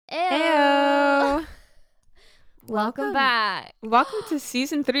Welcome back. Welcome to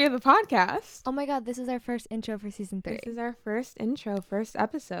season 3 of the podcast. Oh my God, this is our first intro for season 3. This is our first intro, first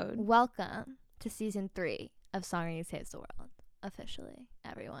episode. Welcome to season 3 of Songwriting Saves the World. Officially,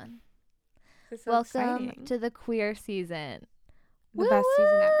 everyone. This is so Welcome exciting. to the queer season. The best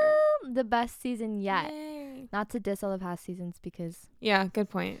season ever. The best season yet. Yay. Not to diss all the past seasons because Yeah, good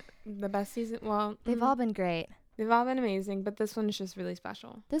point. The best season. Well, they've all been great. they've all been amazing, but this one is just really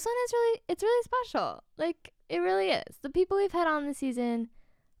special. This one is it's really special. Like, it really is. The people we've had on this season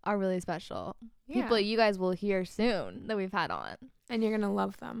are really special. Yeah. People you guys will hear soon that we've had on. And you're going to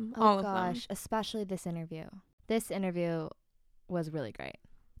love them. Oh all of gosh, especially this interview. This interview was really great.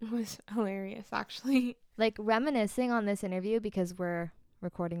 them. It was hilarious, actually. Like, reminiscing on this interview because we're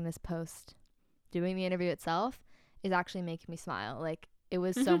recording this post doing the interview itself is actually making me smile. Like, it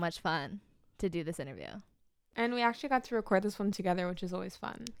was so much fun to do this interview. And we actually got to record this one together, which is always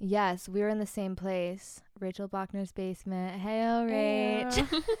fun. Yes, we were in the same place. Rachel Bachner's basement. Hey-o, Rach.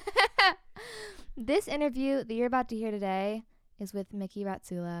 Heyo. This interview that you're about to hear today is with Mickey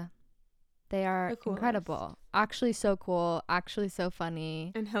Ratsula. They are The coolest. incredible. Actually so cool. Actually so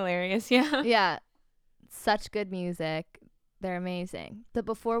funny. And hilarious, yeah. Yeah. Such good music. They're amazing. But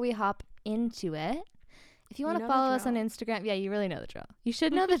before we hop into it, if you want to know the follow us on drill. Instagram, yeah, you really know the drill. You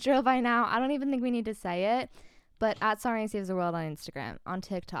should know the drill by now. I don't even think we need to say it. But at Songwriting Saves the World on Instagram, on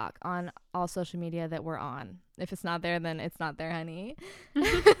TikTok, on all social media that we're on. If it's not there, then it's not there, honey.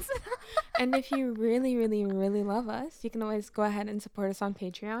 And if you really, really, really love us, you can always go ahead and support us on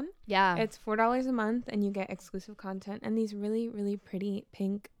Patreon. Yeah. It's $4 a month, and you get exclusive content and these really, really pretty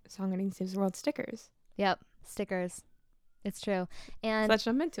pink Songwriting Saves the World stickers. Yep. Stickers. It's true. So And let's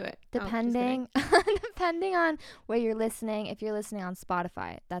jump into it. Oh, just kidding. depending on where you're listening, if you're listening on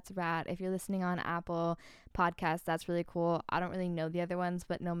Spotify, that's rad. If you're listening on Apple Podcasts, that's really cool. I don't really know the other ones,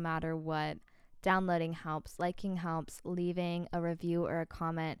 but no matter what, downloading helps, liking helps, leaving a review or a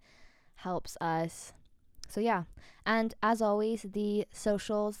comment helps us. So yeah. And as always, the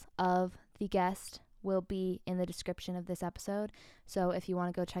socials of the guest will be in the description of this episode. So if you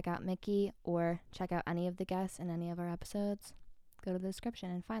want to go check out Mickey or check out any of the guests in any of our episodes, go to the description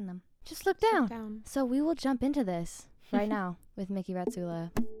and find them. Just look Sit down. down. So we will jump into this right now with Mickey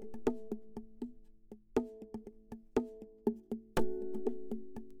Ratsula.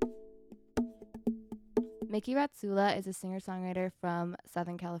 Mickey Ratsula is a singer-songwriter from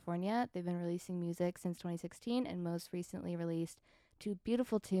Southern California. They've been releasing music since 2016 and most recently released two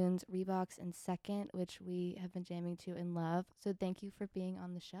beautiful tunes, Reeboks and Second, which we have been jamming to and love. So thank you for being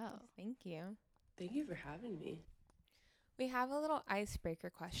on the show. Thank you. Thank you for having me. We have a little icebreaker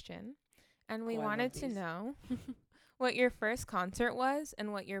question, and we Oh, I love wanted to these. know what your first concert was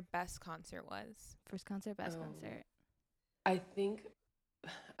and what your best concert was. First concert, best concert. I think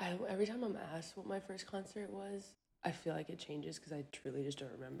every time I'm asked what my first concert was, I feel like it changes because I truly just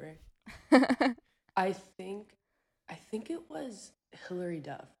don't remember. I think it was Hilary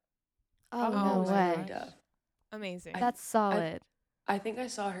Duff. Oh, Oh, no my way. Hilary Duff. Amazing. That's solid. I think I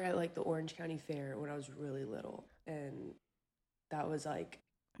saw her at like the Orange County Fair when I was really little, and that was like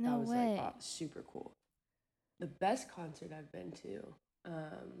No way. super cool. The best concert I've been to,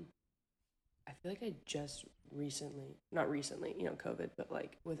 I feel like I just not recently, COVID, but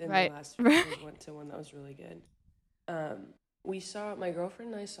like within Right. the last few years went to one that was really good. My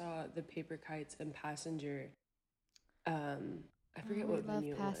girlfriend and I saw the Paper Kites and Passenger. I forget we what love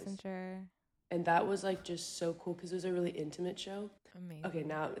venue it was. Passenger. And that was like just so cool because it was a really intimate show. Amazing. Okay,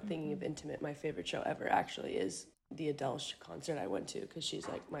 now thinking of intimate, my favorite show ever actually is the Adele concert I went to because she's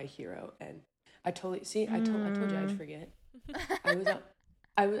like my hero. And I told you I'd forget.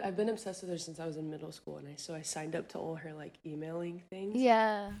 I've been obsessed with her since I was in middle school, and I signed up to all her like emailing things.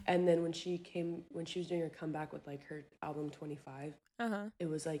 Yeah. And then when she was doing her comeback with like her album 25, it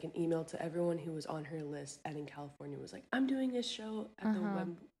was like an email to everyone who was on her list and in California was like, I'm doing this show at the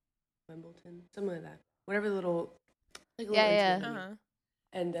Wimbledon, something like that. Whatever little Yeah. venue.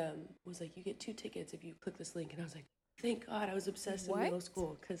 And was like, you get 2 tickets if you click this link. And I was like, thank God, I was obsessed in middle What?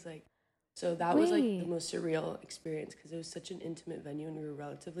 school. Because like, so that was like the Wait. most surreal experience because it was such an intimate venue and we were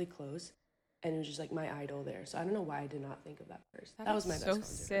relatively close. And it was just like my idol there. So I don't know why I did not think of that first. That was my best so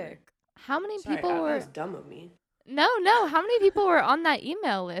concert ever. sick. How many Sorry, people that were... was dumb of me. No. How many people were on that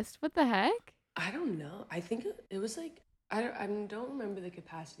email list? What the heck? I don't know. I think it was like, I don't remember the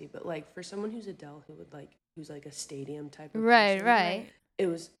capacity, but like for someone who's Adele who's like a stadium type of person, Right. it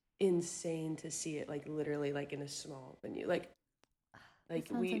was insane to see it like literally like in a small venue. Like sounds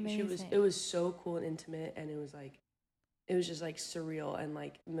amazing. it was so cool and intimate, and it was just like surreal, and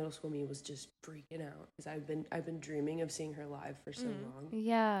like middle school me was just freaking out because I've been dreaming of seeing her live for so long.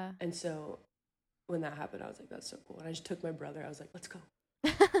 Yeah. And so when that happened, I was like, that's so cool. And I just took my brother. I was like, let's go.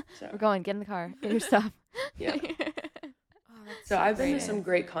 So. We're going. Get in the car. Get your stuff. Yeah. So I've been to some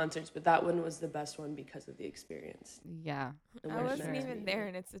great concerts, but that one was the best one because of the experience. Yeah. I wasn't even there,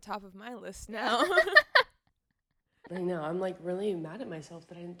 and it's the top of my list now. I know. I'm like really mad at myself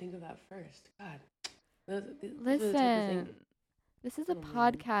that I didn't think of that first. God. Listen, this is a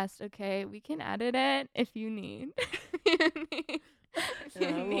podcast, okay? We can edit it if you need. If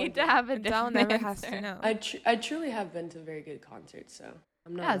you need to have a different never has to know. I truly have been to very good concerts, so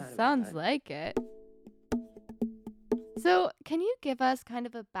I'm not mad about sounds that. like it. So, can you give us kind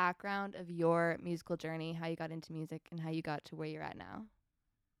of a background of your musical journey, how you got into music and how you got to where you're at now?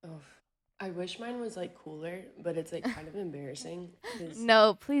 Oh, I wish mine was like cooler, but it's like kind of embarrassing.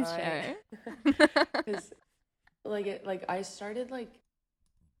 No, please share. Because like I started like,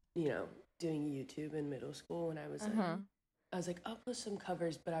 you know, doing YouTube in middle school when I was like, I'll post some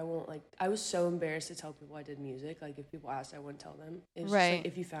covers, but I won't like. I was so embarrassed to tell people I did music. Like if people asked, I wouldn't tell them. It was just like,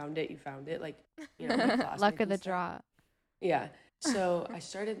 if you found it, you found it. Like, you know, my classmates luck of the stuff. draw. Yeah. So I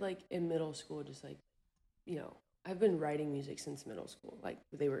started like in middle school, just like, you know, I've been writing music since middle school. Like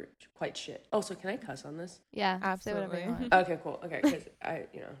they were quite shit. Oh, so can I cuss on this? Yeah, absolutely. Say whatever you want. Okay, cool. Okay, because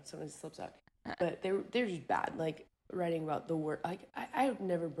something slips out. But they're just bad. Like writing about the work. Like I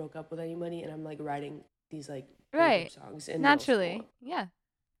never broke up with anybody, and I'm like writing these like songs in naturally, middle school. Yeah,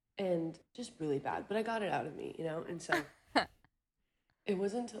 and just really bad. But I got it out of me, you know. And so it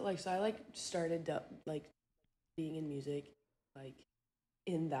wasn't until so I like started like being in music, like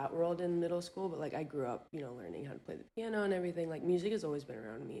in that world in middle school. But like I grew up, you know, learning how to play the piano and everything. Like music has always been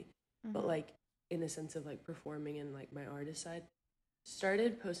around me, but like in a sense of like performing and like my artist side,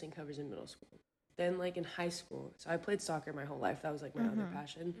 started posting covers in middle school. Then like in high school, so I played soccer my whole life. That was like my other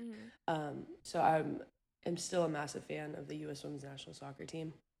passion. So I'm still a massive fan of the U.S. Women's National Soccer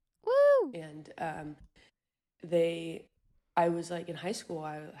Team. Woo! And I was like in high school,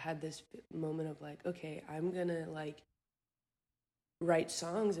 I had this moment of like, okay, I'm gonna like write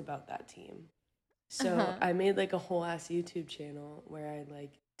songs about that team. So I made like a whole ass YouTube channel where I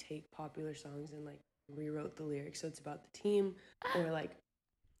like take popular songs and like rewrote the lyrics so it's about the team, or like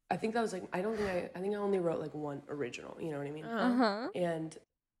I think that was like I think I only wrote like one original, you know what I mean? And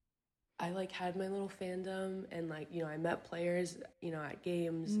I like had my little fandom, and like, you know, I met players, you know, at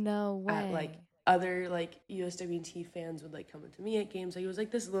games. No way. At like other like USWT fans would like come up to me at games. Like it was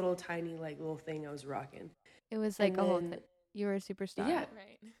like this little tiny like little thing I was rocking. It was like a whole thing. You were a superstar. Yeah.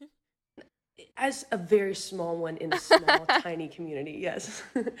 Right. As a very small one in a small tiny community, yes.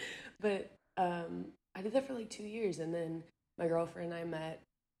 But I did that for like 2 years, and then my girlfriend and I met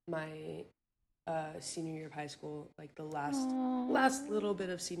my senior year of high school, like the last little bit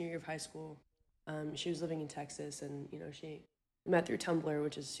of senior year of high school. She was living in Texas, and you know, she met through Tumblr,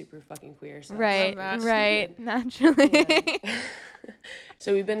 which is super fucking queer. So right, naturally.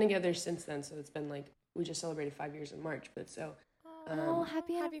 So we've been together since then. So it's been like we just celebrated 5 years in March, but so.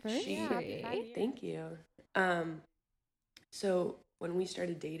 Happy anniversary! Thank you. So when we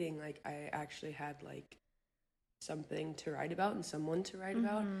started dating, like I actually had like something to write about and someone to write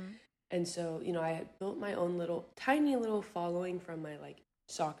about. And so, you know, I had built my own tiny little following from my like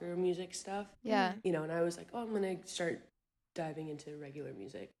soccer music stuff. Yeah. You know, and I was like, oh, I'm going to start diving into regular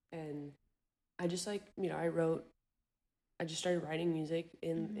music. And I just like, you know, I just started writing music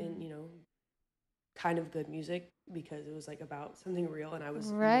in, you know, kind of good music because it was like about something real. And I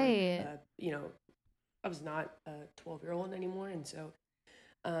was, you know, I was not a 12-year-old anymore. And so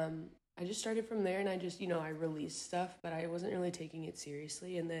I just started from there, and I just, you know, I released stuff, but I wasn't really taking it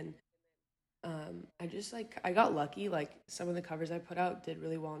seriously. And then I just like, I got lucky. Like some of the covers I put out did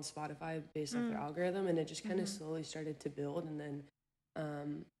really well on Spotify based off their algorithm, and it just kind of slowly started to build. And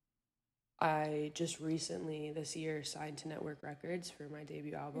then I just recently this year signed to Network Records for my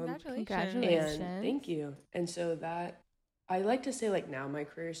debut album. Congratulations. And thank you. And so that, I like to say like now my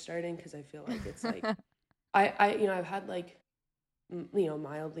career is starting, because I feel like it's like, I you know, I've had like, you know,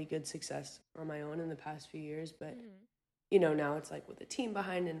 mildly good success on my own in the past few years, but you know, now it's like with a team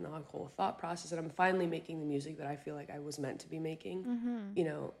behind and the whole thought process, and I'm finally making the music that I feel like I was meant to be making. You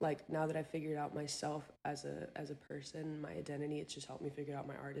know, like now that I figured out myself as a person, my identity, it's just helped me figure out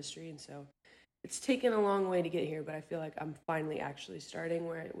my artistry. And so it's taken a long way to get here, but I feel like I'm finally actually starting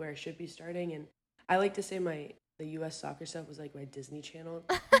where I should be starting. And I like to say the US soccer stuff was like my Disney Channel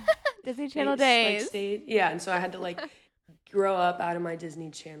Disney Channel days. Like, stage. Yeah, and so I had to like grow up out of my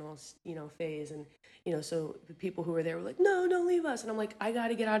Disney Channel, you know, phase. And you know, so the people who were there were like, no, don't leave us. And I'm like, I got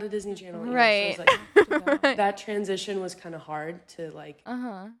to get out of Disney Channel. Right. So like, that transition was kind of hard to like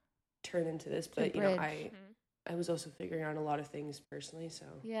turn into this. But, you know, I was also figuring out a lot of things personally. So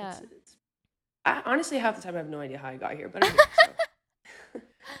yeah, honestly, half the time I have no idea how I got here, but I'm here, so.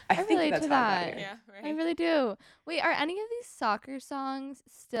 I think relate that's to how I got that. here. Yeah, right. I really do. Wait, are any of these soccer songs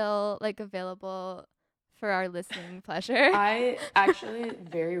still like available for our listening pleasure? I actually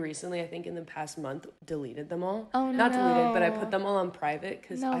very recently, I think in the past month, deleted them all. Oh Not deleted, but I no. put them all on private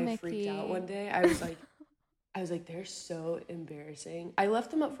because No, I freaked out Mickey. one day. I was like, they're so embarrassing. I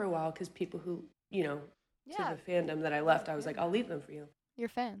left them up for a while because people who, to Yeah, the fandom that I left, I was like, I'll leave them for you. you're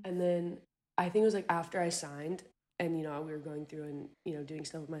fans. And then I think it was like after I signed and, we were going through and, doing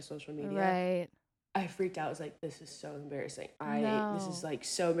stuff with my social media. Right. I freaked out. I was like, this is so embarrassing. This is No. like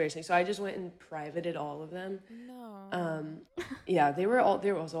so embarrassing. So I just went and privated all of them. No. Yeah, they were all,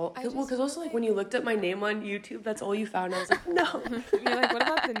 because also feel like when you looked at my name on YouTube, that's all you found. I was like, no. You're like, what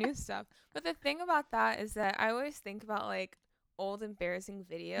about the new stuff? But the thing about that is that I always think about like old embarrassing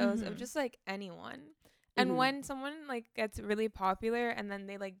videos of just like anyone. And when someone like gets really popular and then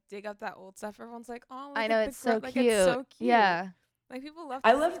they like dig up that old stuff, everyone's like, oh, I know, it's so like, cute. it's so cute. Yeah. Like people love to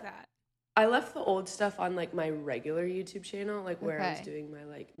see that. I left the old stuff on like my regular YouTube channel, like where I was Okay. doing my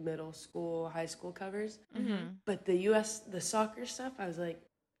like middle school, high school covers. Mm-hmm. But the soccer stuff, I was like,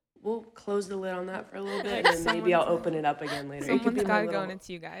 we'll close the lid on that for a little bit, Like and then maybe I'll open it up again later. It could Someone's be my gotta go little, and it's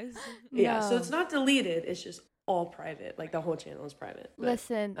you guys. yeah. So No. it's not deleted. It's just all private. Like the whole channel is private. But,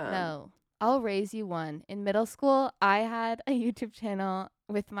 Listen, no. I'll raise you one. In middle school, I had a YouTube channel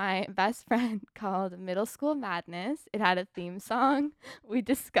with my best friend called Middle School Madness. It had a theme song. We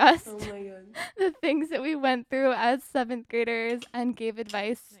discussed oh my god. the things that we went through as 7th graders and gave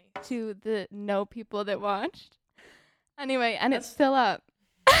advice to the people that watched. Anyway, and it's still up.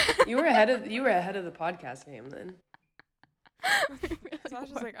 You were ahead of the podcast game then.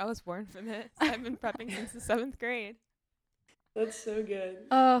 Sasha's like, I was born for this. I've been prepping since the 7th grade. That's so good.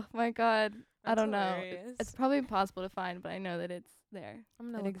 Oh my god. I That's don't know. hilarious. It's probably impossible to find, but I know that it's there.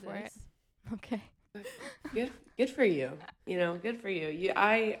 I'm gonna It look for it. exists. Okay. Good for you. Good for you.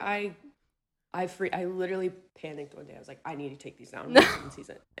 I literally panicked one day. I was like, I need to take these down. No.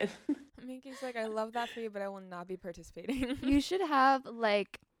 Season. Mickey's like, I love that for you, but I will not be participating. You should have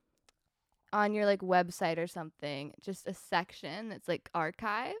like on your like website or something, just a section that's like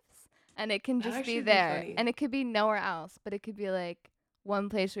archives, and it can That'd just be actually be there, funny. and it could be nowhere else, but it could be like one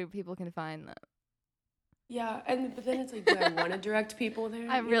place where people can find them. Yeah, but then it's like, do I want to direct people there?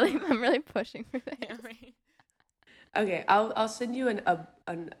 I'm really pushing for this. Yeah, right. Okay, I'll send you an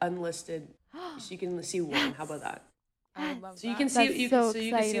unlisted so you can see one. How about that? I would love So you that. can see That's you so can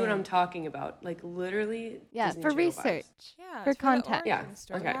see what I'm exciting. talking about. Like literally. Yeah, Disney for Channel research. vibes. Yeah, for it's the context. Yeah, origin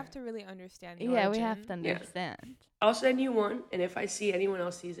story. okay. We have to really understand the Yeah, we origin. have to understand. I'll send you one, and if I see anyone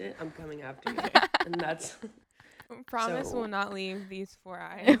else sees it, I'm coming after you. And that's Promise So- will not leave these 4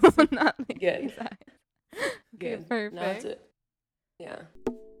 eyes. It will not leave Good. these eyes. good. Perfect. No, that's it. Yeah.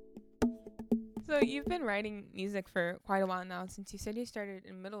 So you've been writing music for quite a while now, since you said you started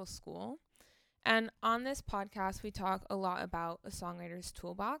in middle school. And on this podcast, we talk a lot about a songwriter's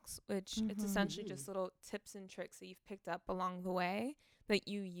toolbox, which it's essentially just little tips and tricks that you've picked up along the way that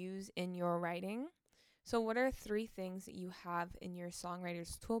you use in your writing. So what are 3 things that you have in your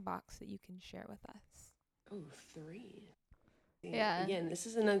songwriter's toolbox that you can share with us? Oh, 3. Yeah. Again, this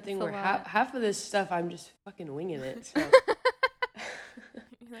is another thing It's a where lot. half of this stuff I'm just fucking winging it. So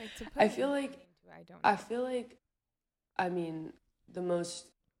Like, to put I it feel in like- into, I don't I know. feel like, the most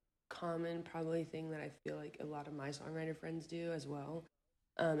common probably thing that I feel like a lot of my songwriter friends do as well,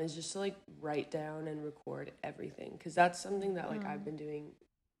 is just to like write down and record everything, because that's something that like I've been doing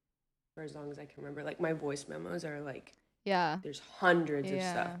for as long as I can remember. Like my voice memos are like Yeah. there's hundreds of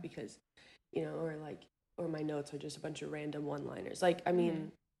Yeah. stuff because or my notes are just a bunch of random one-liners. Like I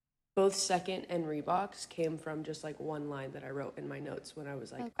mean, both Second and Reeboks came from just like one line that I wrote in my notes when I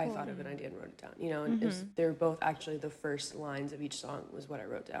was like, Oh, I cool. thought of an idea and wrote it down. And they're both actually the first lines of each song was what I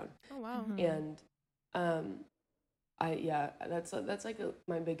wrote down. Oh, wow. Mhm. And that's like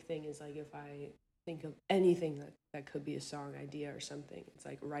my big thing is like if I think of anything that could be a song idea or something, it's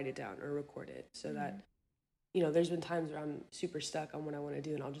like write it down or record it so that there's been times where I'm super stuck on what I want to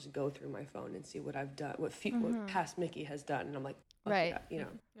do, and I'll just go through my phone and see what I've done, what past Mickey has done, and I'm like, fuck Right. yeah,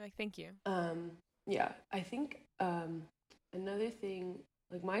 You're like, thank you. yeah. I think another thing,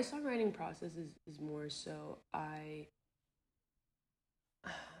 like my songwriting process is more so I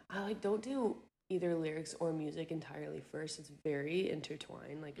like don't do either lyrics or music entirely first. It's very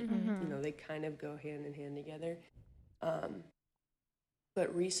intertwined. Like they kind of go hand in hand together.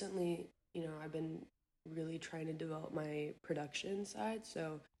 But recently, I've been really trying to develop my production side.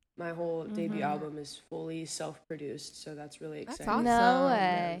 So my whole debut album is fully self-produced, so that's really exciting. That's awesome. No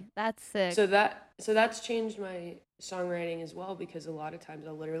way. Yeah. That's sick. So that's changed my songwriting as well, because a lot of times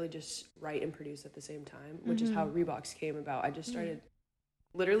I'll literally just write and produce at the same time, which is how Reeboks came about. I just started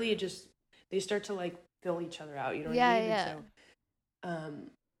literally they start to like fill each other out, you know what I mean? Yeah. And so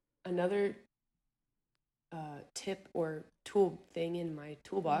another tip or tool thing in my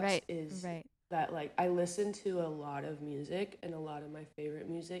toolbox is that like I listen to a lot of music and a lot of my favorite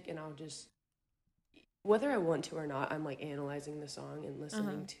music, and I'll just, whether I want to or not, I'm like analyzing the song and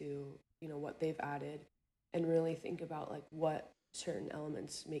listening to, you know, what they've added, and really think about like what certain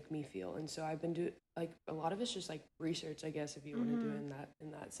elements make me feel. And so I've been doing like a lot of it's just like research, I guess, if you want to do it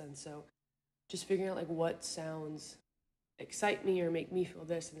in that sense. So just figuring out like what sounds excite me or make me feel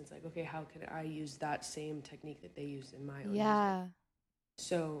this, and it's like, okay, how can I use that same technique that they used in my own music?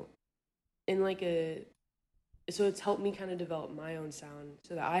 So in like so it's helped me kind of develop my own sound,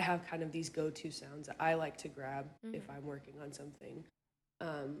 so that I have kind of these go-to sounds that I like to grab if I'm working on something,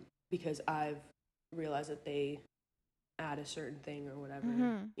 because I've realized that they add a certain thing or whatever,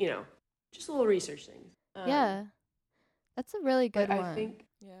 you know, just little research things. That's a really good one. I think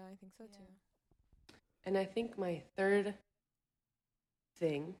so too. And I think my third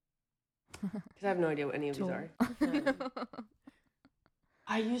thing, because I have no idea what any of these are.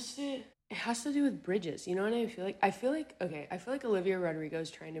 It has to do with bridges. You know what I feel like? I feel like Olivia Rodrigo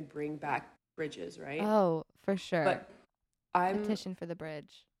is trying to bring back bridges, right? Oh, for sure. But petition for the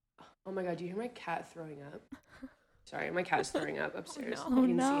bridge. Oh my God, do you hear my cat throwing up? Sorry, my cat's throwing up upstairs. Oh,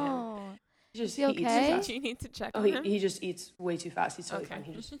 no. He eats okay? too fast. Do you need to check on him? He just eats way too fast. He's totally fine.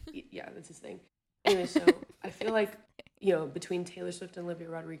 He just that's his thing. Anyway, so I feel like, you know, between Taylor Swift and Olivia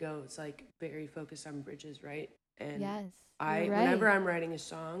Rodrigo, it's like very focused on bridges, right? And whenever I'm writing a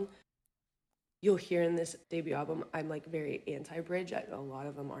song, you'll hear in this debut album, I'm like very anti-bridge. A lot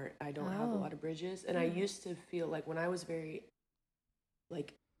of them aren't. I don't have a lot of bridges. And I used to feel like when I was very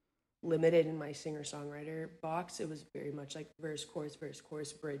like limited in my singer-songwriter box, it was very much like verse, chorus,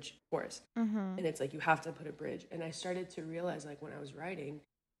 bridge, chorus. And it's like you have to put a bridge. And I started to realize, like, when I was writing,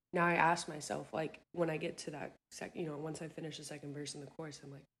 now I ask myself, like, when I get to that second, you know, once I finish the second verse in the chorus,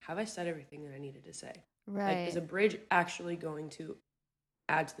 I'm like, have I said everything that I needed to say? Right. Like, is a bridge actually going to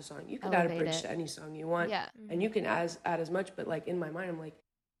add to the song? You could add a bridge to any song you want, and you can add as much, but like in my mind, I'm like,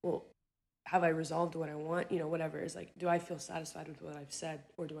 well, have I resolved what I want? You know, whatever. Is like, do I feel satisfied with what I've said,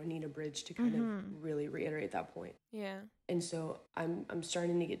 or do I need a bridge to kind of really reiterate that point? Yeah. And so I'm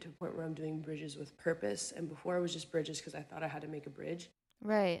starting to get to a point where I'm doing bridges with purpose, and before it was just bridges because I thought I had to make a bridge.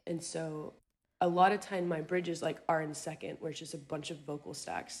 Right. And so a lot of time my bridges like are in second, where it's just a bunch of vocal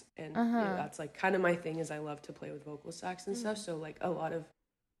stacks, and you know, that's like kind of my thing, is I love to play with vocal stacks and stuff. So like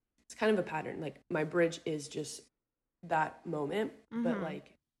it's kind of a pattern. Like my bridge is just that moment, but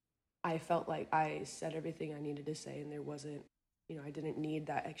like I felt like I said everything I needed to say, and there wasn't, you know, I didn't need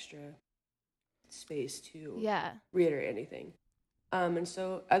that extra space to reiterate anything. And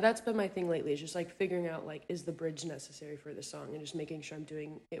so that's been my thing lately, is just like figuring out, like, is the bridge necessary for the song, and just making sure I'm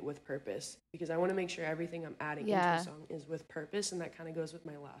doing it with purpose, because I want to make sure everything I'm adding into the song is with purpose. And that kind of goes with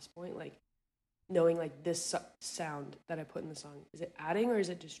my last point, like knowing like this sound that I put in the song, is it adding or is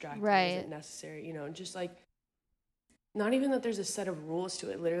it distracting? Is it necessary? You know, just like, not even that there's a set of rules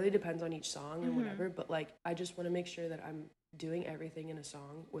to it. Literally depends on each song and whatever. But like, I just want to make sure that I'm doing everything in a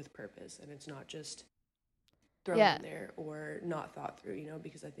song with purpose, and it's not just thrown in there or not thought through, you know,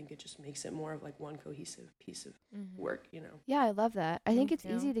 because I think it just makes it more of like one cohesive piece of work, you know. Yeah, I love that. I think it's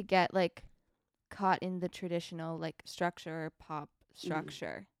easy to get like caught in the traditional like structure, pop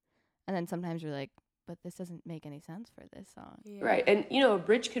structure. And then sometimes you're like, but this doesn't make any sense for this song. Yeah. Right. And, you know, a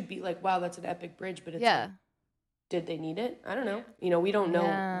bridge could be like, wow, that's an epic bridge. But it's like, did they need it? I don't know. You know, we don't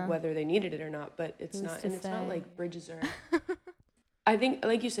know whether they needed it or not, but it's not. And it's not like bridges are. I think,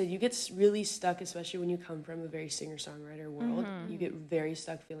 like you said, you get really stuck, especially when you come from a very singer-songwriter world. You get very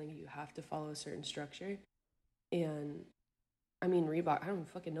stuck feeling you have to follow a certain structure. And, I mean, Reebok, I don't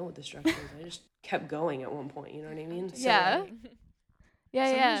fucking know what the structure is. I just kept going at one point, you know what I mean? So, sometimes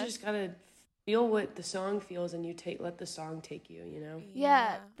you just gotta feel what the song feels, and let the song take you, you know?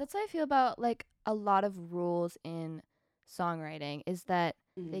 Yeah, that's how I feel about, like, a lot of rules in songwriting, is that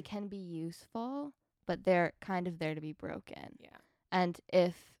they can be useful, but they're kind of there to be broken. Yeah. And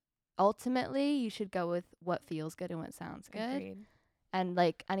if ultimately you should go with what feels good and what sounds good. Agreed. And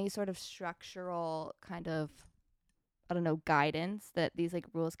like any sort of structural kind of, I don't know, guidance that these like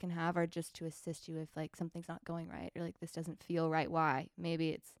rules can have are just to assist you if like something's not going right, or like this doesn't feel right. Why?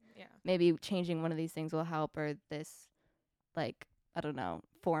 Maybe maybe changing one of these things will help, or this like, I don't know,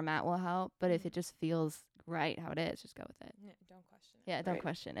 format will help. But if it just feels right how it is. Just go with it. Yeah, don't question it. Yeah, don't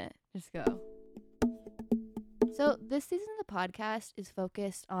question it. Just go. So this season of the podcast is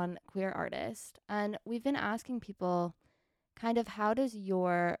focused on queer artists, and we've been asking people kind of how does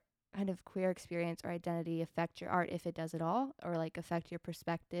your kind of queer experience or identity affect your art, if it does at all, or like affect your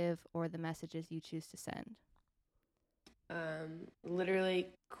perspective or the messages you choose to send? Literally,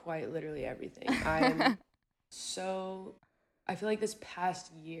 quite literally everything. I feel like this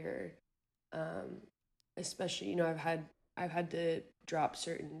past year, especially, I've had to drop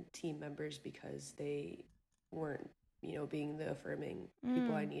certain team members because they weren't, being the affirming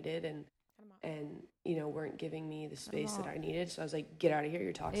people I needed, and weren't giving me the space that I needed. So I was like, get out of here,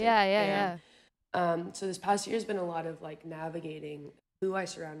 you're toxic. Yeah. So this past year has been a lot of like navigating who I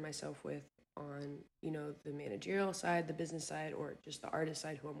surround myself with on, the managerial side, the business side, or just the artist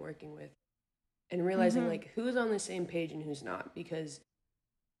side who I'm working with, and realizing like who's on the same page and who's not, because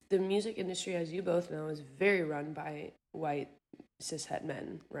the music industry, as you both know, is very run by white cishet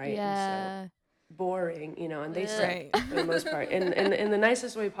men, right? Yeah. And so boring, and they suck for the most part, and in the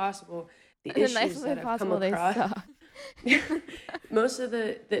nicest way possible. The issues that I've come across, most of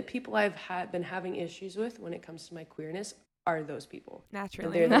the people I've been having issues with when it comes to my queerness are those people.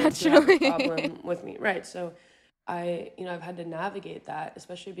 Naturally. They're the problem with me, right? So I've had to navigate that,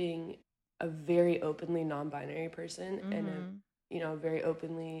 especially being a very openly non-binary person and a very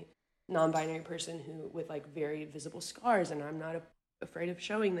openly non-binary person who with like very visible scars, and I'm not afraid of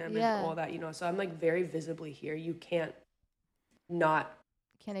showing them and all that, so I'm like very visibly here. You can't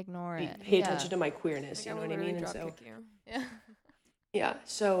ignore it. Pay attention to my queerness, you know what I mean? And so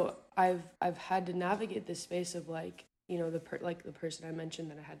so I've had to navigate this space of like, the person I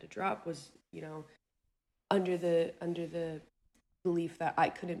mentioned that I had to drop was, under the belief that I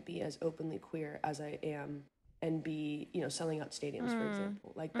couldn't be as openly queer as I am and be, selling out stadiums, for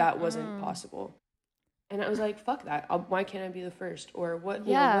example. Like that wasn't possible. And I was like, fuck that. Why can't I be the first? Or what?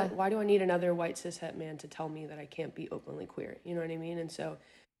 Why do I need another white cishet man to tell me that I can't be openly queer? You know what I mean? And so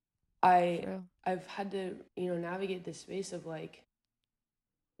I've had to, navigate this space of like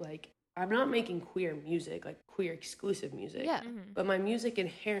I'm not making queer music, like queer exclusive music. Yeah. But my music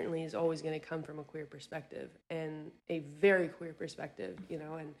inherently is always going to come from a queer perspective and a very queer perspective,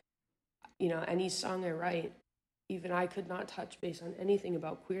 and any song I write, even I could not touch base on anything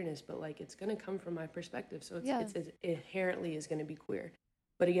about queerness, but like it's going to come from my perspective. So it's inherently is going to be queer.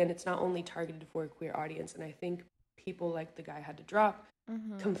 But again, it's not only targeted for a queer audience. And I think people like the guy I had to drop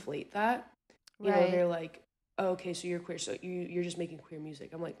conflate that. You know, they're like, oh, okay, so you're queer, so you're just making queer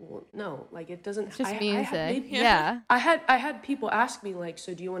music. I'm like, well, no, like it doesn't. It's just music. I had people ask me like,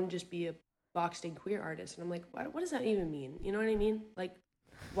 so do you want to just be a boxed in queer artist? And I'm like, what does that even mean? You know what I mean? Like,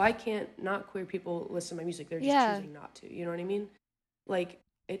 why can't not queer people listen to my music? They're just choosing not to. You know what I mean? Like,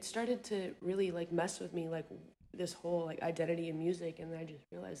 it started to really like mess with me, like this whole like identity in music, and I just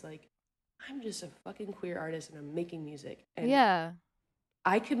realized like I'm just a fucking queer artist and I'm making music. And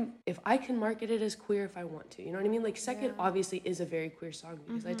if I can market it as queer if I want to, you know what I mean? Like Second obviously is a very queer song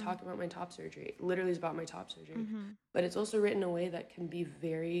because I talk about my top surgery. It literally is about my top surgery. But it's also written in a way that can be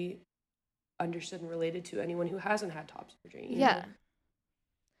very understood and related to anyone who hasn't had top surgery. You know?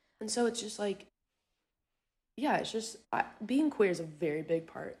 And so it's just like, it's just being queer is a very big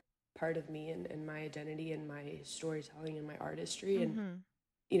part of me and my identity and my storytelling and my artistry. And,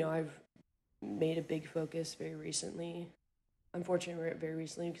 I've made a big focus very recently. Unfortunately, very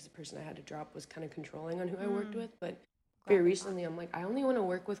recently, because the person I had to drop was kind of controlling on who I worked with. But very recently, I'm like, I only want to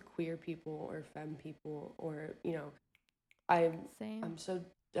work with queer people or femme people, or I'm so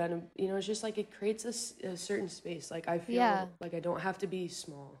done. It's just like it creates a certain space. Like I feel like I don't have to be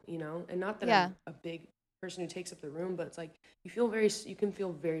small, and not that I'm a big person who takes up the room, but it's like you can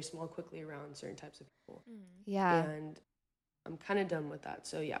feel very small quickly around certain types of people. And I'm kind of done with that.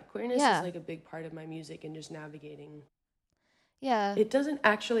 So queerness is like a big part of my music and just navigating. It doesn't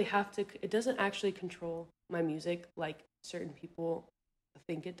actually control my music like certain people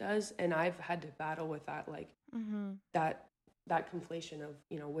think it does, and I've had to battle with that, like that conflation of,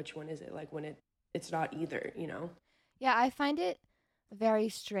 which one is it, like when it's not either, I find it very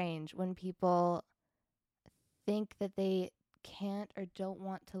strange when people think that they can't or don't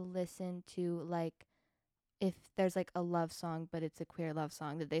want to listen to, like, if there's like a love song but it's a queer love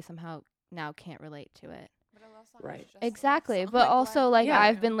song, that they somehow now can't relate to it. Right. Exactly. But also, like,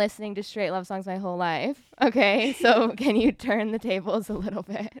 I've been listening to straight love songs my whole life. Okay. So can you turn the tables a little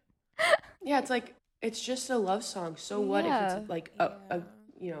bit? It's like, it's just a love song. So what if it's like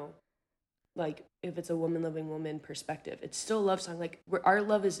like if it's a woman loving woman perspective, it's still a love song. Like our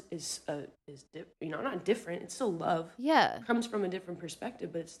love is not different. It's still love. It comes from a different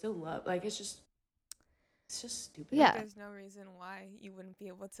perspective, but it's still love. Like, it's just, It's just stupid. Yeah. There's no reason why you wouldn't be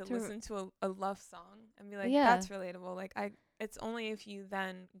able to listen to a love song and be like, that's relatable. Like, it's only if you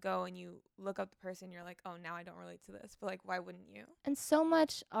then go and you look up the person, you're like, oh, now I don't relate to this. But, like, why wouldn't you? And so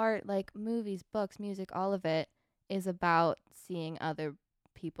much art, like movies, books, music, all of it is about seeing other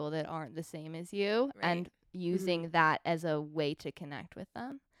people that aren't the same as you and using that as a way to connect with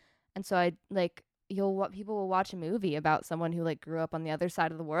them. And so people will watch a movie about someone who like grew up on the other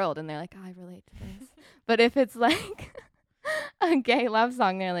side of the world and they're like, I relate to this. But if it's like a gay love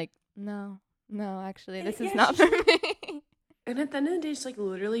song, they're like, no, actually, this is not for me. And at the end of the day, it's like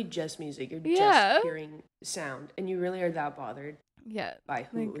literally just music. You're just hearing sound, and you really are that bothered. By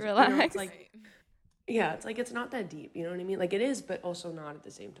who? Like, relax. You know, it's like, it's like it's not that deep. You know what I mean? Like it is, but also not at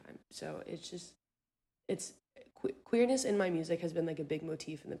the same time. So it's just, queerness in my music has been like a big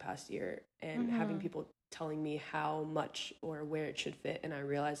motif in the past year, and having people telling me how much or where it should fit, and I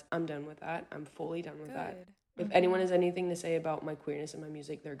realize I'm done with that. I'm fully done with that. If anyone has anything to say about my queerness in my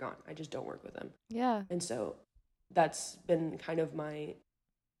music, they're gone. I just don't work with them. Yeah. And so that's been kind of my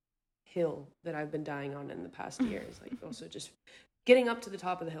hill that I've been dying on in the past year. Is like also just getting up to the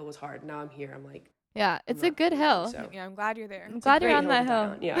top of the hill was hard. Now I'm here. I'm like, it's a good hill. So. Yeah, I'm glad you're there. I'm glad you're on that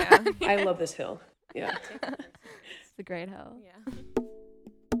hill. Yeah. I love this hill. Yeah. It's a great hill. Yeah.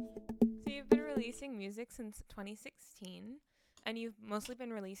 So you've been releasing music since 2016, and you've mostly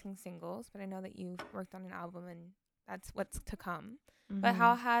been releasing singles, but I know that you've worked on an album and that's what's to come. But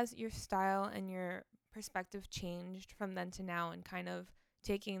how has your style and your perspective changed from then to now, and kind of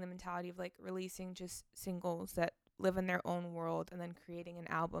taking the mentality of like releasing just singles that live in their own world and then creating an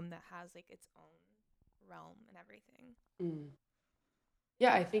album that has like its own realm and everything?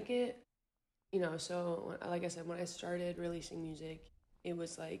 Yeah, I think it, so like I said, when I started releasing music, it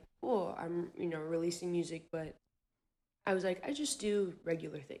was like, cool, I'm, releasing music, but I was like, I just do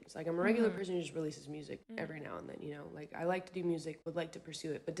regular things. Like I'm a regular person who just releases music every now and then, like I like to do music, would like to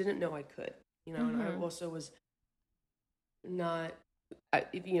pursue it, but didn't know I could, and I also was not,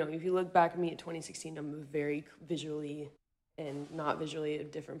 if you look back at me at 2016, I'm very visually and not visually a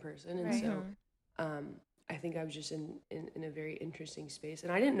different person. And so I think I was just in a very interesting space.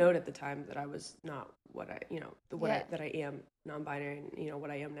 And I didn't know it at the time that I was not what I, that I am non-binary and,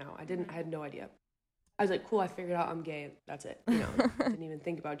 what I am now. I had no idea. I was like, cool, I figured out I'm gay. That's it. Didn't even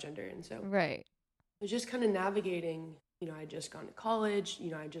think about gender. And so I was just kind of navigating, I had just gone to college,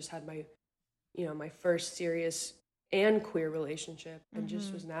 I just had my, my first serious and queer relationship, and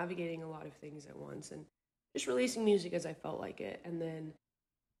just was navigating a lot of things at once and just releasing music as I felt like it. And then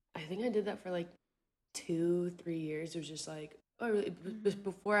I think I did that for like 2-3 years. It was just like,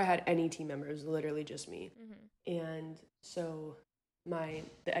 before I had any team member, it was literally just me. And so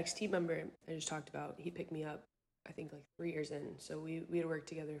the ex-team member I just talked about, he picked me up, I think like 3 years in. So we had worked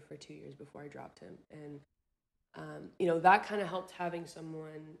together for 2 years before I dropped him. And, that kind of helped having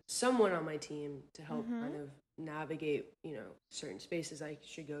someone on my team to help kind of navigate, certain spaces I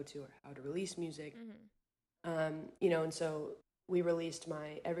should go to or how to release music. And so we released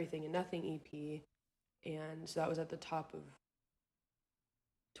my Everything and Nothing EP. And so that was at the top of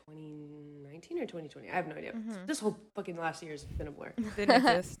 2019 or 2020. I have no idea. This whole fucking last year has been a blur. Didn't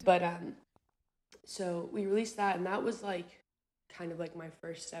exist. But so we released that, and that was like kind of like my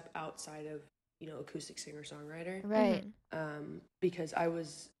first step outside of, acoustic singer-songwriter. Right. Because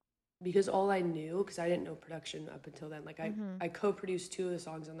all I knew, because I didn't know production up until then, like I co-produced 2 of the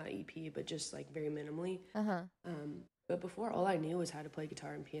songs on that EP, but just like very minimally. But before, all I knew was how to play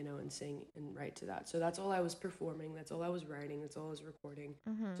guitar and piano and sing and write to that. So that's all I was performing. That's all I was writing. That's all I was recording.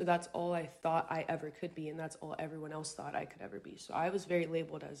 So that's all I thought I ever could be, and that's all everyone else thought I could ever be. So I was very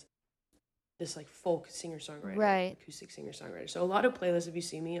labeled as this like folk singer-songwriter, acoustic singer-songwriter. So a lot of playlists, if you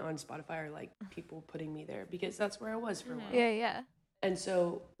see me on Spotify, are like people putting me there because that's where I was for a while. Yeah. And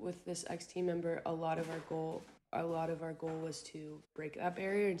so with this ex-team member, a lot of our goal was to break that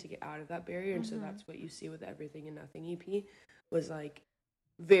barrier and to get out of that barrier. And so that's what you see with Everything and Nothing EP, was like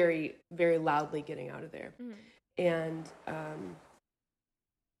very, very loudly getting out of there. And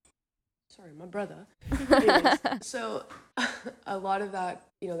sorry, my brother. Anyways, so a lot of that,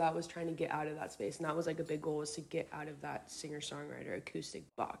 that was trying to get out of that space. And that was like a big goal, was to get out of that singer-songwriter acoustic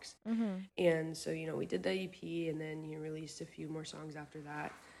box. And so, we did the EP, and then released a few more songs after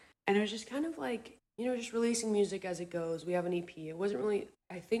that. And it was just kind of like, just releasing music as it goes. We have an EP. It wasn't really,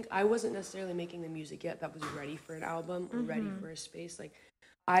 I think I wasn't necessarily making the music yet that was ready for an album or ready for a space. Like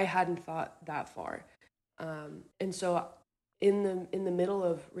I hadn't thought that far. And so in the middle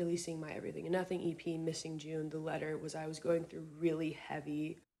of releasing my Everything and Nothing EP, Missing June, the letter was, I was going through really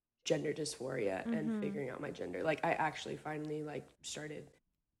heavy gender dysphoria and figuring out my gender. Like I actually finally like started,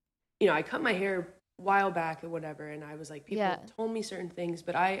 I cut my hair while back or whatever, and I was like, people told me certain things,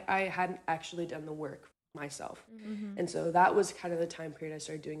 but I hadn't actually done the work myself. And so that was kind of the time period I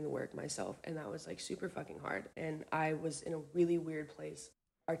started doing the work myself, and that was like super fucking hard, and I was in a really weird place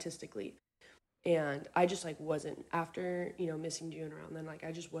artistically, and I just like wasn't, after, you know, missing June around then, like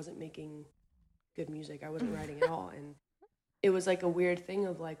I just wasn't making good music. I wasn't writing at all, and it was like a weird thing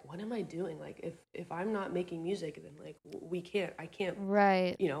of like, what am I doing? Like if I'm not making music, then like I can't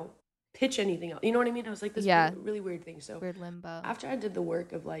right, you know, pitch anything else. You know what I mean? I was like this really weird thing. So weird limbo. After I did the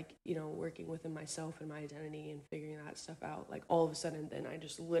work of like, you know, working within myself and my identity and figuring that stuff out, like all of a sudden then I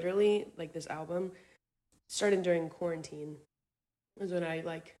just literally, like, this album started during quarantine. It was when I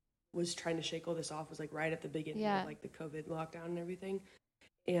like was trying to shake all this off, was like right at the beginning of like the COVID lockdown and everything.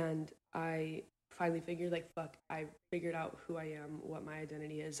 And I finally figured, like, fuck, I figured out who I am, what my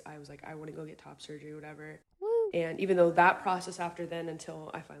identity is. I was like, I want to go get top surgery, whatever. And even though that process after then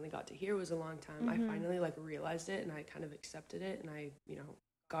until I finally got to here was a long time, I finally like realized it, and I kind of accepted it, and I, you know,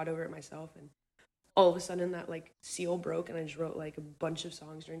 got over it myself. And all of a sudden that like seal broke, and I just wrote like a bunch of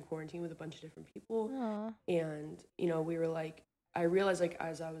songs during quarantine with a bunch of different people. Aww. And, you know, we were like, I realized like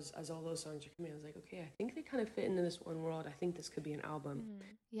as all those songs were coming, I was like, okay, I think they kind of fit into this one world. I think this could be an album.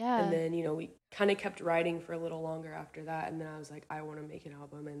 Yeah. And then, you know, we kind of kept writing for a little longer after that, and then I was like, I want to make an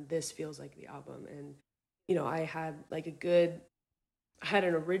album, and this feels like the album. And, you know, I had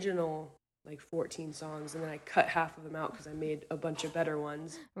an original like 14 songs, and then I cut half of them out because I made a bunch of better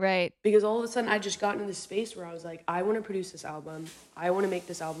ones. Right. Because all of a sudden I just got into this space where I was like, I want to produce this album. I want to make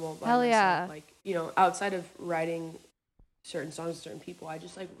this album all by myself. Yeah. Like, you know, outside of writing certain songs to certain people, I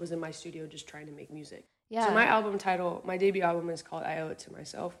just like was in my studio just trying to make music. Yeah. So my album title, my debut album, is called I Owe It to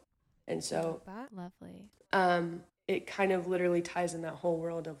Myself. And so lovely. It kind of literally ties in that whole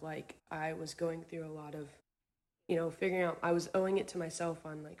world of like, I was going through a lot of, you know, figuring out, I was owing it to myself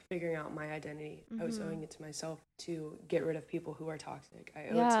on like figuring out my identity. I was owing it to myself to get rid of people who are toxic. I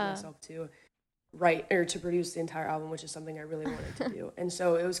owe it to myself to write or to produce the entire album, which is something I really wanted to do. And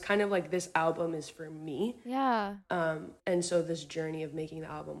so it was kind of like, this album is for me. Yeah. And so this journey of making the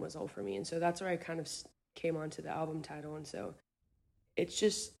album was all for me. And so that's where I kind of came onto the album title. And so it's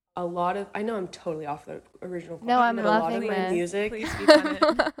just a lot of, I know I'm totally off the original question, no, I'm but loving a lot of my music, please speak on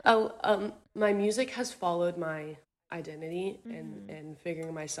it. My music has followed my identity and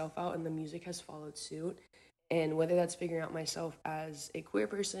figuring myself out, and the music has followed suit. And whether that's figuring out myself as a queer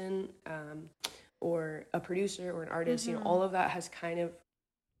person, or a producer or an artist, you know, all of that has kind of,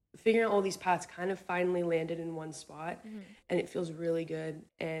 figuring out all these paths kind of finally landed in one spot, and it feels really good.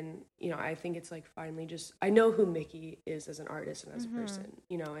 And, you know, I think it's like finally just, I know who Mickey is as an artist and as a person,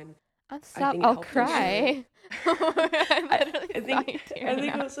 you know, and I'll cry. I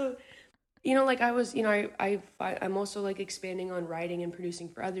think also, you know, like I was, you know, I'm also like expanding on writing and producing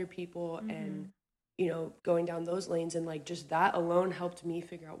for other people, and, you know, going down those lanes, and like just that alone helped me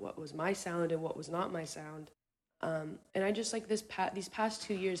figure out what was my sound and what was not my sound. And I just like these past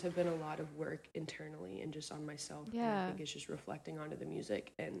 2 years have been a lot of work internally and just on myself. Yeah. And I think it's just reflecting onto the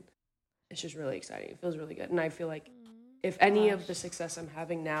music, and it's just really exciting. It feels really good. And I feel like if any of the success I'm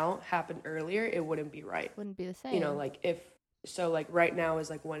having now happened earlier, it wouldn't be right. Wouldn't be the same. You know, like like right now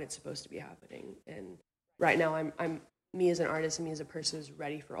is like when it's supposed to be happening. And right now I'm me as an artist and me as a person is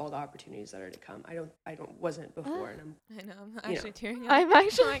ready for all the opportunities that are to come. I wasn't before, and I know, I'm actually tearing up. I'm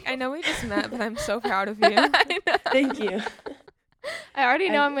actually like, I know we just met, but I'm so proud of you. I know. Thank you. I already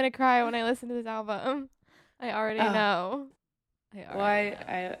know I'm gonna cry when I listen to this album. I already know. I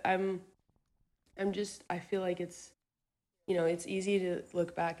feel like it's, you know, it's easy to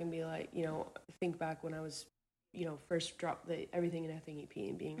look back and be like, you know, think back when I was, you know, first dropped the Everything and Nothing EP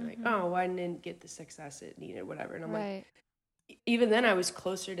and being like, oh, why didn't it get the success it needed, whatever. And I'm like, even then I was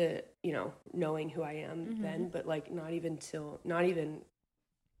closer to, you know, knowing who I am then, but like not even,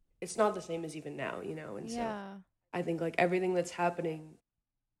 it's not the same as even now, you know. And so I think like everything that's happening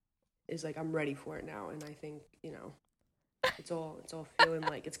is like, I'm ready for it now. And I think, you know, it's all feeling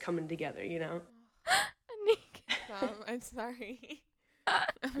like it's coming together, you know. I'm sorry.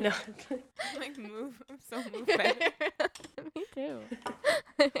 No. Like I'm so moved by it. Me too.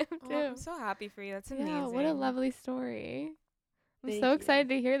 I'm so happy for you. That's amazing. Yeah, what a lovely story. I'm so you. excited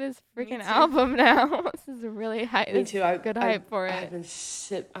to hear this freaking album now. This is really hype. Me too. Good hype for it.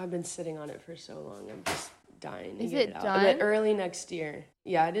 I've been sitting on it for so long. I'm just dying to is get it out. done? But early next year.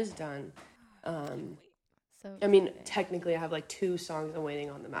 Yeah, it is done. So I mean, technically I have like 2 songs I'm waiting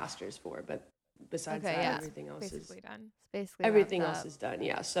on the masters for, but besides that, everything else basically is done. Basically everything else is done.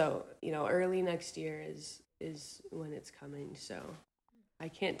 Yeah. So, you know, early next year is when it's coming. So I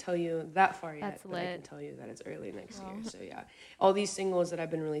can't tell you that far yet, That's but lit. I can tell you that it's early next year. So yeah, all these singles that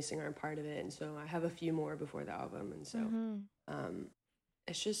I've been releasing are a part of it, and so I have a few more before the album, and so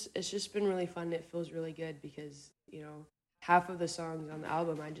it's just been really fun. It feels really good because, you know, half of the songs on the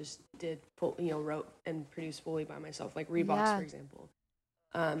album I just wrote and produced fully by myself, like Reeboks, for example.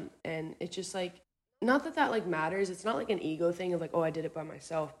 And it's just like, not that like matters. It's not like an ego thing of like, oh, I did it by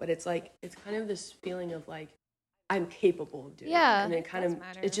myself, but it's like, it's kind of this feeling of like, I'm capable of doing it. And it kind of,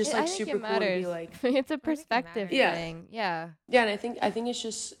 it's just like super cool to be like, it's a perspective thing. Yeah. Yeah. And I think it's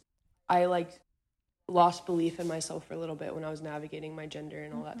just, I like lost belief in myself for a little bit when I was navigating my gender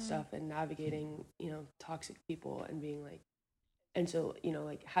and all that stuff, and navigating, you know, toxic people, and being like, and so, you know,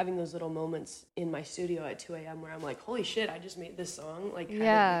 like having those little moments in my studio at 2 a.m. where I'm like, holy shit, I just made this song, like, kind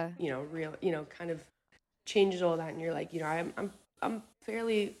of, you know, real, you know, kind of changes all that. And you're like, you know, I'm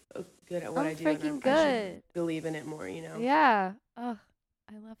fairly good at what I do. Freaking and good. I should believe in it more, you know? Yeah. Oh,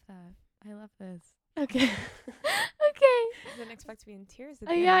 I love that. I love this. Okay. Okay. Didn't expect to be in tears at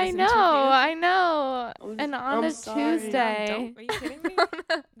the end Yeah, of I this know. interview. And on a sorry. Tuesday. Are you kidding me?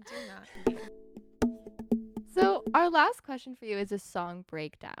 Do not. So our last question for you is a song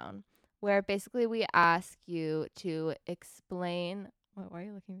breakdown, where basically we ask you to explain. Why are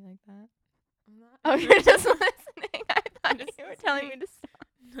you looking at me like that? I'm not. Oh, you're just listening. I thought you were telling me to stop.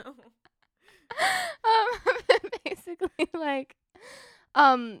 No. Basically, like,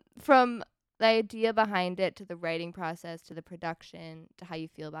 from the idea behind it to the writing process to the production to how you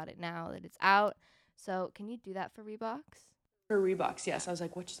feel about it now that it's out. So, can you do that for Reeboks? For Reeboks, yes. I was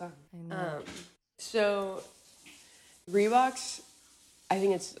like, which song? I know. So Reeboks, I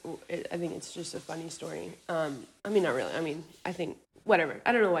think it's just a funny story. I mean, not really. I mean, I think whatever.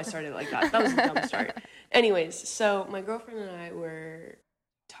 I don't know why I started like that. That was a dumb start. Anyways, so my girlfriend and I were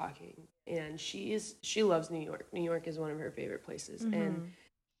talking, and she loves New York. New York is one of her favorite places, and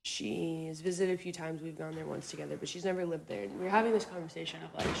she's visited a few times. We've gone there once together, but she's never lived there. And we were having this conversation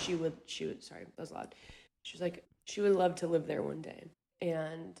of like, she would. Sorry, that was loud. She was like, she would love to live there one day,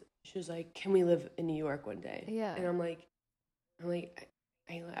 and she was like, can we live in New York one day? Yeah. And I'm like,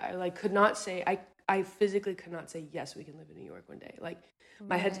 I like could not say, I physically could not say, yes, we can live in New York one day. Like,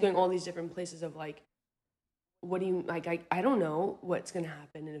 my head's going all these different places of like, what do you, like, I don't know what's going to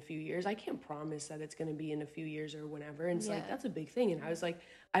happen in a few years. I can't promise that it's going to be in a few years or whenever. And it's like, that's a big thing. And I was like,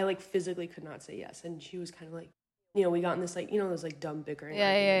 I like physically could not say yes. And she was kind of like, you know, we got in this like, you know, those like dumb bickering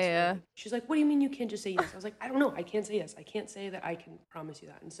arguments. Yeah. Like, she's like, what do you mean you can't just say yes? I was like, I don't know. I can't say yes. I can't say that I can promise you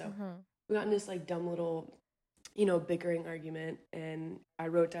that. And so we got in this like dumb little, you know, bickering argument. And I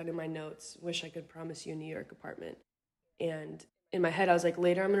wrote down in my notes, wish I could promise you a New York apartment. And in my head, I was like,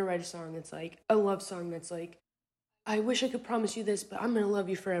 later I'm going to write a song that's like a love song that's like, I wish I could promise you this, but I'm going to love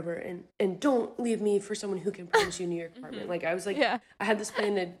you forever. And don't leave me for someone who can promise you a New York apartment. Like, I was like, I had this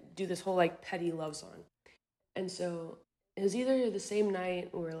plan to do this whole like petty love song. And so it was either the same night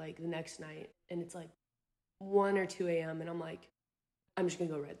or like the next night. And it's like 1 or 2 a.m. And I'm like, I'm just going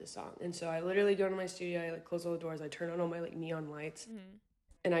to go write this song. And so I literally go to my studio. I like close all the doors. I turn on all my like neon lights.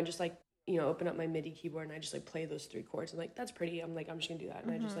 And I just like, you know, open up my MIDI keyboard and I just like play those 3 chords. I'm like, that's pretty. I'm like, I'm just going to do that.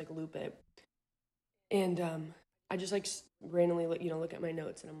 And I just like loop it. And I just like randomly look at my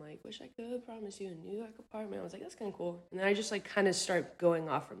notes, and I'm like, wish I could promise you a New York apartment. I was like, that's kind of cool. And then I just like kind of start going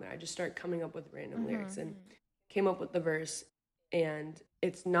off from there. I just start coming up with random lyrics and came up with the verse. And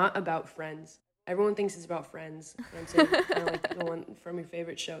it's not about friends. Everyone thinks it's about Friends. And I'm saying, kind of like the one from your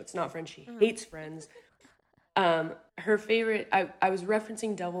favorite show. It's not Friends. She hates Friends. Her favorite, I was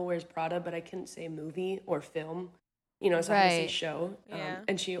referencing Devil Wears Prada, but I couldn't say movie or film. You know, so I had to say show.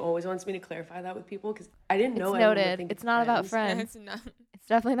 And she always wants me to clarify that with people because I didn't know. It's noted. It's not about Friends. It's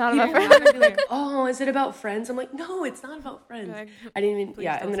definitely not about Friends. Be like, oh, is it about Friends? I'm like, no, it's not about Friends. I didn't even.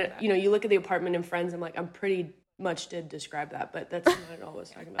 Yeah, and then you look at the apartment in Friends. I'm like, I'm pretty much did describe that, but that's not at all what I was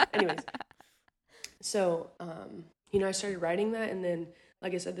talking about. Anyways, so I started writing that, and then,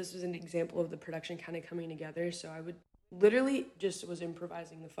 like I said, this was an example of the production kind of coming together. So I would literally just was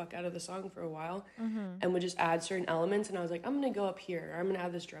improvising the fuck out of the song for a while and would just add certain elements. And I was like, I'm going to go up here. Or I'm going to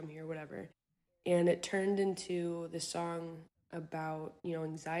add this drum here, whatever. And it turned into this song about,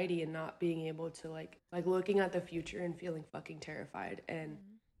 anxiety and not being able to like looking at the future and feeling fucking terrified. And,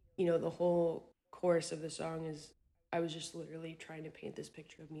 the whole chorus of the song is, I was just literally trying to paint this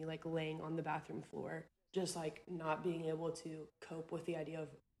picture of me like laying on the bathroom floor, just like not being able to cope with the idea of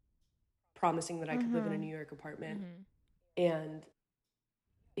promising that I could live in a New York apartment. And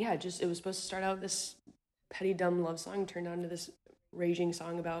yeah, it was supposed to start out this petty dumb love song, turned on to this raging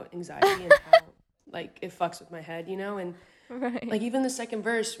song about anxiety and how like it fucks with my head, and like even the second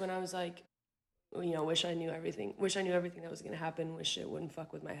verse when I was like, you know, wish I knew everything that was going to happen, wish it wouldn't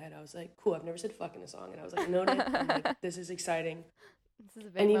fuck with my head. I was like, cool, I've never said fuck in a song. And I was like, noted. I'm like, this is exciting. This is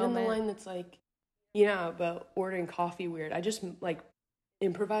a big and even moment. the line that's like, yeah, about ordering coffee weird. I just like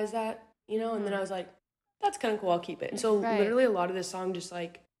improvised that, you know, and then I was like, that's kind of cool, I'll keep it. And so literally a lot of this song just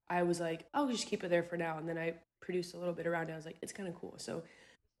like, I was like, I'll just keep it there for now. And then I produced a little bit around it. I was like, it's kind of cool. So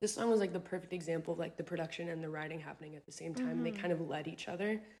this song was like the perfect example of like the production and the writing happening at the same time. They kind of led each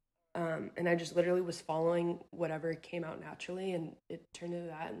other. And I just literally was following whatever came out naturally, and it turned into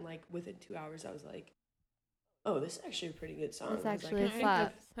that. And like within 2 hours, I was like, oh, this is actually a pretty good song. It's actually like,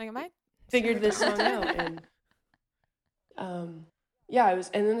 slaps. Like, am I figured this song out? And yeah, it was.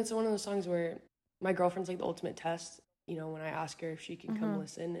 And then it's one of those songs where my girlfriend's like the ultimate test. You know, when I ask her if she can come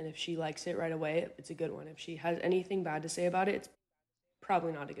listen, and if she likes it right away, it's a good one. If she has anything bad to say about it, it's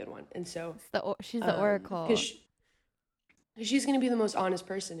probably not a good one. And so she's the oracle. Because she's going to be the most honest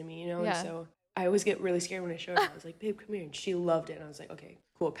person to me, you know? Yeah. And so I always get really scared when I show her. I was like, babe, come here. And she loved it. And I was like, okay,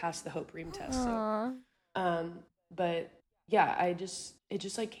 cool, pass the Hope Ream test. Aww. So, but yeah, it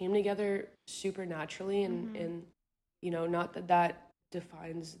just like came together super naturally. And, you know, not that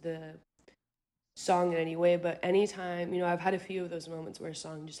defines the song in any way, but anytime, you know, I've had a few of those moments where a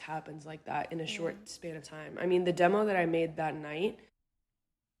song just happens like that in a short span of time. I mean, the demo that I made that night,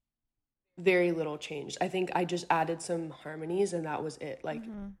 very little changed. I think I just added some harmonies and that was it. Like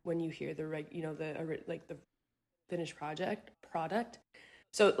when you hear the the finished product.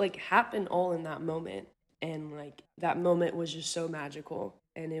 So it like happened all in that moment, and like that moment was just so magical.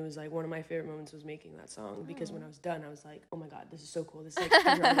 And it was like one of my favorite moments was making that song, because when I was done, I was like, oh my God, this is so cool. This is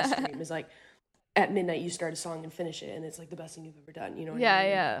like your artist dream. Is like at midnight you start a song and finish it, and it's like the best thing you've ever done. You know what I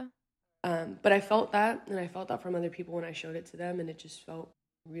mean? Yeah. But I felt that, and I felt that from other people when I showed it to them, and it just felt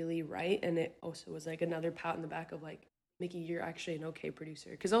really right. And it also was like another pat in the back of like, Mickey, you're actually an okay producer.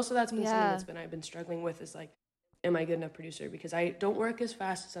 Because also that's been something I've been struggling with, is like, am I a good enough producer? Because I don't work as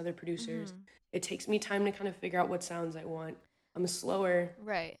fast as other producers. It takes me time to kind of figure out what sounds I want. I'm slower,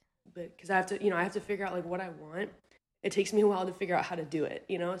 right? But because I have to figure out like what I want. It takes me a while to figure out how to do it,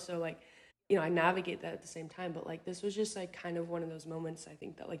 you know. So like, you know, I navigate that at the same time. But like, this was just like kind of one of those moments, I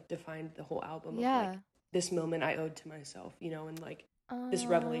think, that like defined the whole album. Of, like, this moment I owed to myself, you know, and like this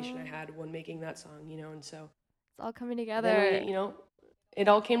revelation I had when making that song, you know. And so it's all coming together. You know, it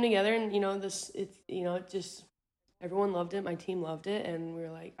all came together, and you know, it just, everyone loved it. My team loved it, and we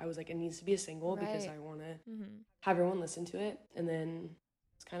were like, I was like, it needs to be a single because I want to have everyone listen to it. And then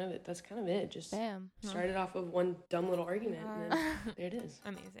that's kind of it. Just started off of one dumb little argument, and then there it is.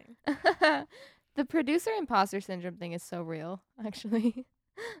 Amazing. The producer imposter syndrome thing is so real, actually.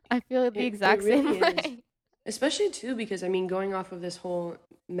 I feel the exact same way. Especially, too, because, I mean, going off of this whole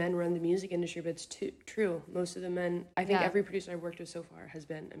men run the music industry, but it's true. Most of the men, I think every producer I've worked with so far has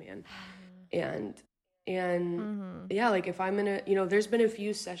been a man. And yeah, like if I'm in a, you know, there's been a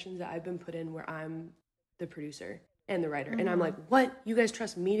few sessions that I've been put in where I'm the producer and the writer. And I'm like, what? You guys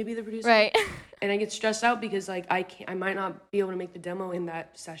trust me to be the producer? Right. And I get stressed out because like I might not be able to make the demo in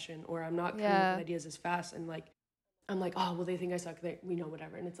that session, or I'm not coming up with ideas as fast. And like, I'm like, oh, well, they think I suck. We know,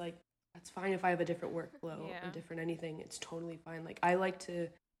 whatever. And it's like, that's fine if I have a different workflow or different anything. It's totally fine. Like, I like to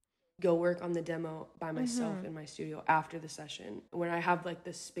go work on the demo by myself in my studio after the session, when I have like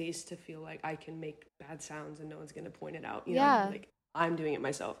the space to feel like I can make bad sounds and no one's going to point it out. You know, like I'm doing it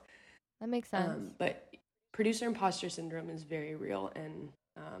myself. That makes sense. But producer imposter syndrome is very real. And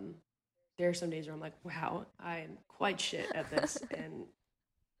there are some days where I'm like, wow, I'm quite shit at this. And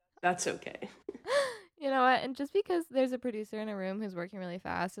that's okay. You know what? And just because there's a producer in a room who's working really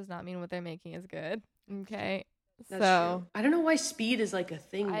fast does not mean what they're making is good. Okay. That's true. I don't know why speed is like a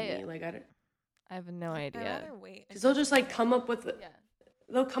thing to me. Like I have no idea. Because they'll just like come up with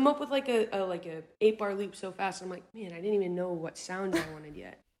they'll come up with like a 8-bar loop so fast. I'm like, man, I didn't even know what sounds I wanted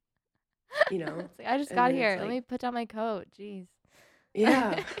yet. You know, it's like, I just got here. Let me put down my coat. Jeez.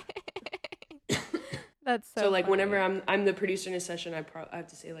 Yeah. That's so like funny. whenever I'm the producer in a session, I have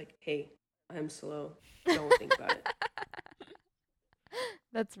to say like, hey, I'm slow. Don't think about it.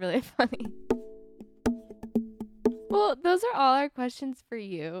 That's really funny. Well, those are all our questions for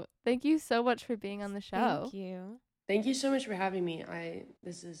you. Thank you so much for being on the show. Thank you. Thank you so much for having me.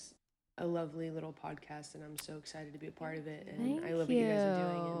 This is a lovely little podcast, and I'm so excited to be a part of it. And I love what you guys are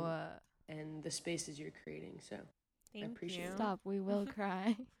doing and the spaces you're creating. So I appreciate it. Stop. We will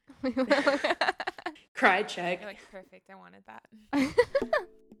cry. Cry check. You're like, perfect. I wanted that.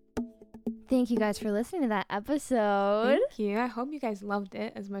 Thank you guys for listening to that episode. Thank you. I hope you guys loved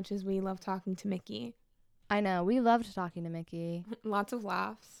it as much as we love talking to Mickey. I know. We loved talking to Mickey. Lots of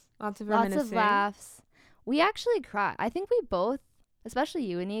laughs. Lots of reminiscing. Lots of laughs. We actually cried. I think we both, especially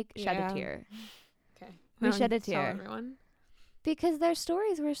you, Anik, shed a tear. We shed a tear. Tell everyone. Because their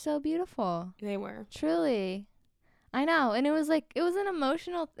stories were so beautiful. They were. Truly. I know. And it was really an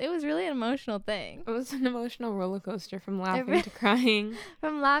emotional thing. It was an emotional roller coaster from laughing to crying.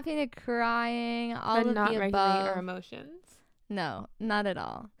 From laughing to crying, all of the above. But not regulate our emotions. No, not at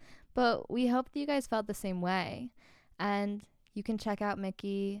all. But we hope that you guys felt the same way. And you can check out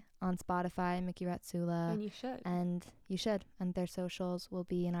Mickey on Spotify, Mickey Ratsula. And you should. And you should. And their socials will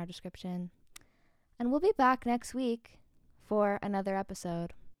be in our description. And we'll be back next week for another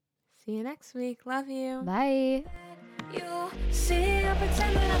episode. See you next week. Love you. Bye. You see, I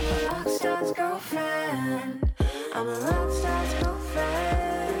pretend that I'm a rock star's girlfriend. I'm a rock star's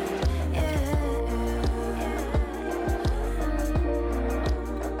girlfriend.